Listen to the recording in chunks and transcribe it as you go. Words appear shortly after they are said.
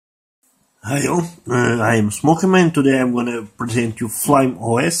Hi all, I am Smokerman. Today I'm gonna present you Flyme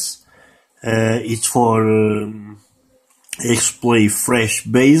OS. It's for Explay fresh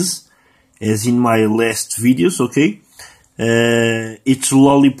base, as in my last videos, okay? It's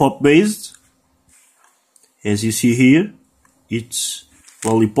lollipop based, as you see here. It's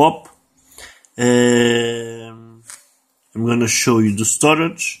lollipop. I'm gonna show you the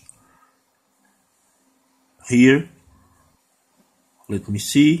storage here. Let me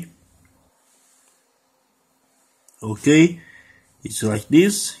see. Okay, it's like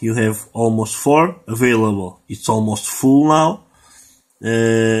this. You have almost 4 available. It's almost full now.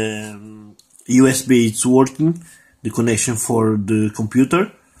 USB it's working, the connection for the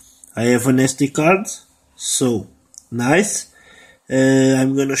computer. I have an SD card, so nice.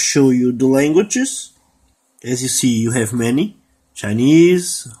 I'm gonna show you the languages. As you see, you have many: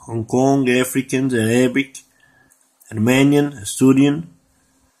 Chinese, Hong Kong, African, Arabic, Armenian, Asturian,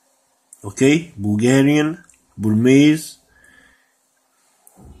 okay, Bulgarian, Burmese.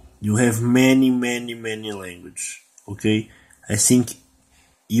 You have many language. Okay, I think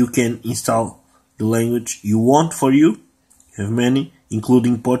you can install the language you want for you. You have many,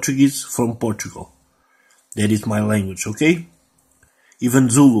 including Portuguese from Portugal. That is my language. Okay, even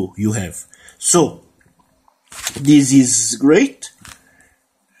Zulu you have. So this is great.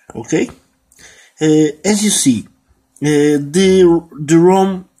 Okay, as you see, the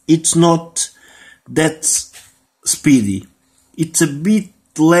ROM, it's not that speedy. It's a bit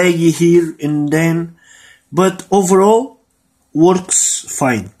laggy here and then, but overall works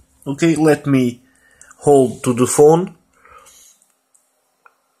fine. Okay, let me hold to the phone.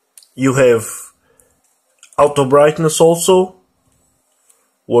 You have auto brightness also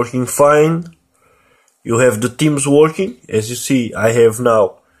working fine. You have the themes working. As you see, I have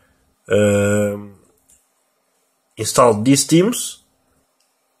now installed these themes.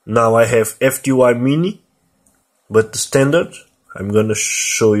 Now I have FTY Mini, but the standard. I'm gonna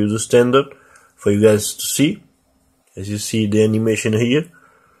show you the standard for you guys to see. As you see the animation here,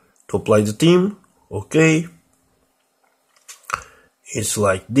 to apply the theme. Okay, it's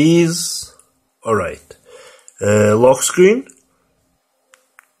like this. Alright, lock screen.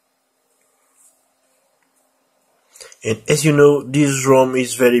 And as you know, this ROM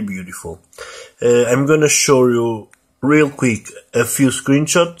is very beautiful. I'm gonna show you real quick a few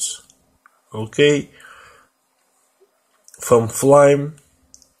screenshots. Okay, from Flyme.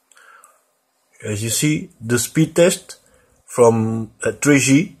 As you see, the speed test from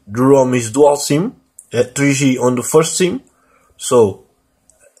 3G. The ROM is dual SIM, 3G on the first SIM, so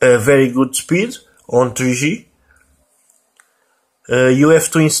a very good speed on 3G. You have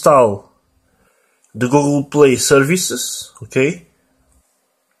to install the Google Play services. Okay,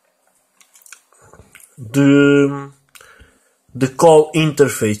 the call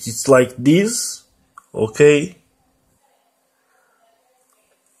interface, it's like this. Okay,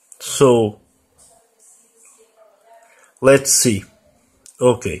 so let's see.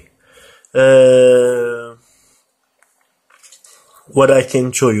 Okay, what I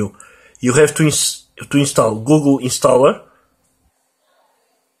can show you, you have to install Google installer.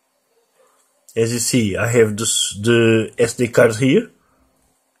 As you see, I have the SD card here.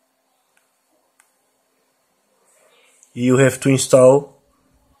 You have to install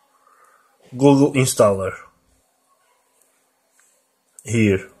Google installer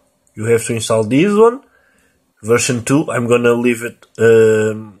here. You have to install this one, version 2. I'm gonna leave it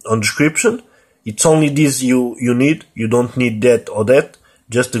on description. It's only this you need. You don't need that or that,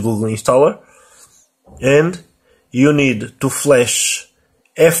 just the Google installer. And you need to flash,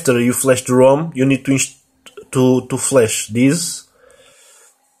 after you flash the ROM, you need to flash this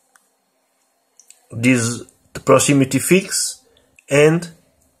the proximity fix and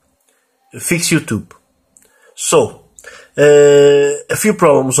fix YouTube. So a few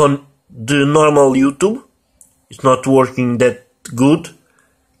problems on the normal YouTube. It's not working that good.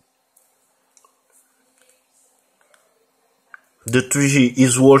 The 3G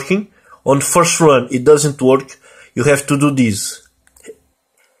is working. On first run it doesn't work. You have to do this: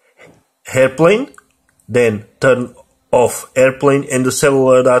 airplane, then turn off airplane, and the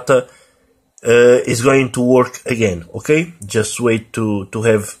cellular data is going to work again. Okay, just wait to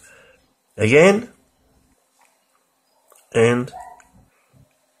have again, and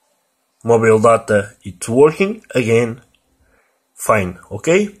mobile data, it's working again fine.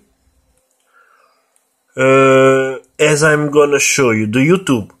 Okay, as I'm gonna show you the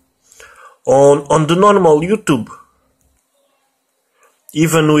YouTube on the normal YouTube,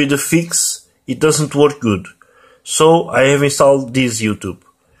 even with the fix, it doesn't work good. So I have installed this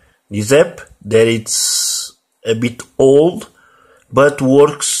app that it's a bit old, but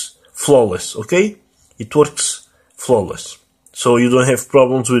works flawless, okay? It works flawless. So you don't have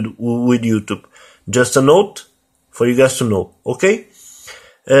problems with YouTube. Just a note for you guys to know, okay?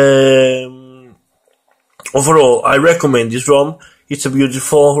 Overall, I recommend this ROM. It's a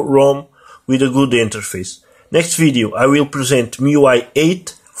beautiful ROM with a good interface. Next video, I will present MIUI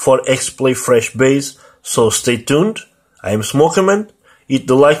 8 for Explay Fresh Base, so stay tuned. I am Smokerman. Hit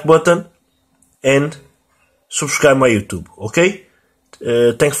the like button and subscribe my YouTube, okay?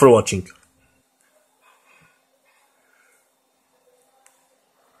 Thanks for watching.